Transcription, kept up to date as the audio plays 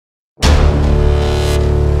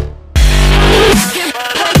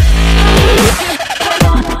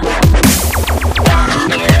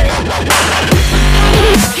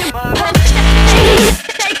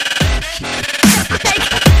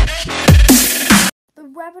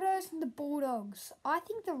Rabbitohs and the Bulldogs. I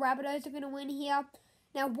think the Rabbitohs are going to win here.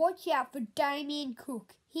 Now watch out for Damien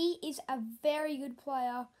Cook. He is a very good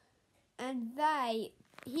player, and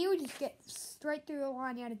he will just get straight through the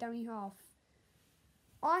line out of dummy half.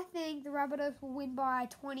 I think the Rabbitohs will win by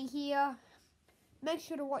 20 here. Make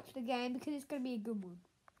sure to watch the game because it's going to be a good one.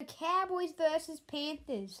 The Cowboys versus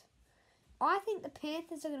Panthers. I think the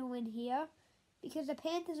Panthers are going to win here because the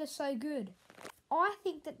Panthers are so good. I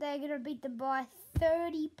think that they're going to beat them by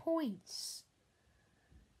 30 points.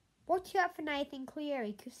 Watch out for Nathan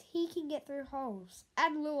Cleary because he can get through holes.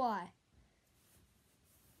 And Luai.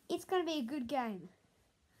 It's going to be a good game.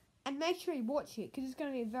 And make sure you watch it because it's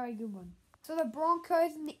going to be a very good one. So the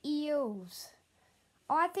Broncos and the Eels.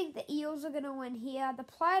 I think the Eels are going to win here. The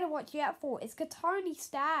player to watch out for is Tony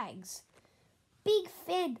Staggs. Big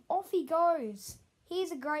fend. Off he goes.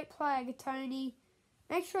 He's a great player, Tony.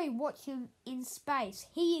 Make sure you watch him in space.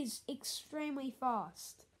 He is extremely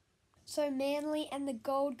fast. So Manly and the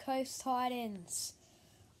Gold Coast Titans.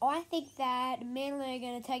 I think that Manly are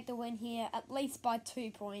going to take the win here at least by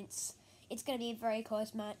 2 points. It's going to be a very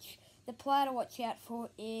close match. The player to watch out for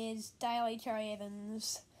is Daly Cherry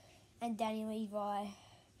Evans and Danny Levi.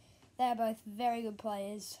 They are both very good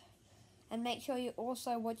players. And make sure you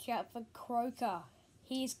also watch out for Croker.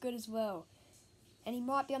 He is good as well. And he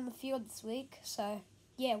might be on the field this week, so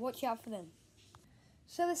yeah, watch out for them.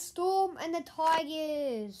 So the Storm and the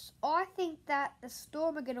Tigers. I think that the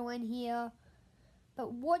Storm are going to win here.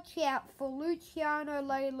 But watch out for Luciano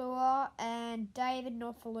Leilua and David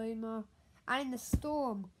Nofaluma. And in the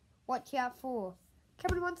Storm, watch out for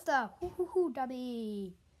Cameron Munster.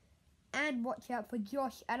 Dummy. And watch out for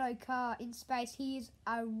Josh Adokar in space. He is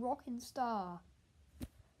a rocking star.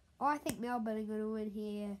 I think Melbourne are going to win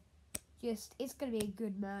here. It's going to be a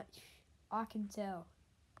good match. I can tell.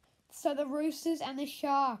 So the Roosters and the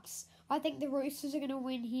Sharks. I think the Roosters are going to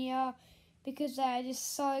win here because they are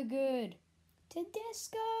just so good.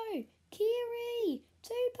 Tedesco, Kiri,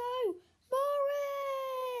 Tupou,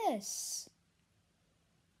 Morris.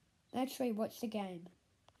 Make sure you watch the game.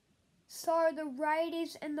 So the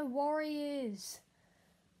Raiders and the Warriors.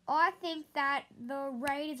 I think that the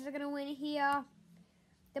Raiders are going to win here.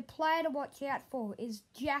 The player to watch out for is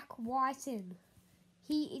Jack Whiten.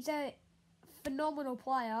 He is a phenomenal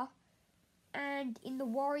player. And in the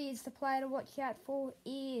Warriors, the player to watch out for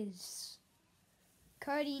is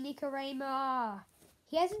Cody Nikorima.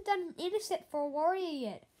 He hasn't done an intercept for a Warrior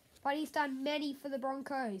yet, but he's done many for the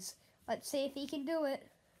Broncos. Let's see if he can do it.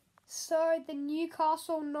 So the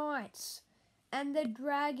Newcastle Knights and the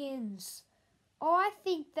Dragons. I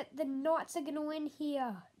think that the Knights are going to win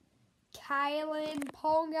here. Kalen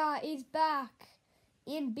Ponga is back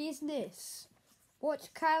in business.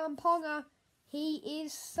 Watch Kalen Ponga. He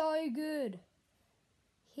is so good.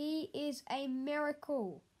 He is a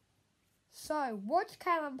miracle. So, watch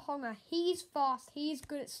Kalen Ponga. He is fast. He is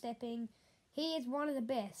good at stepping. He is one of the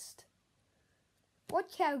best.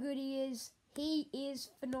 Watch how good he is. He is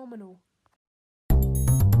phenomenal.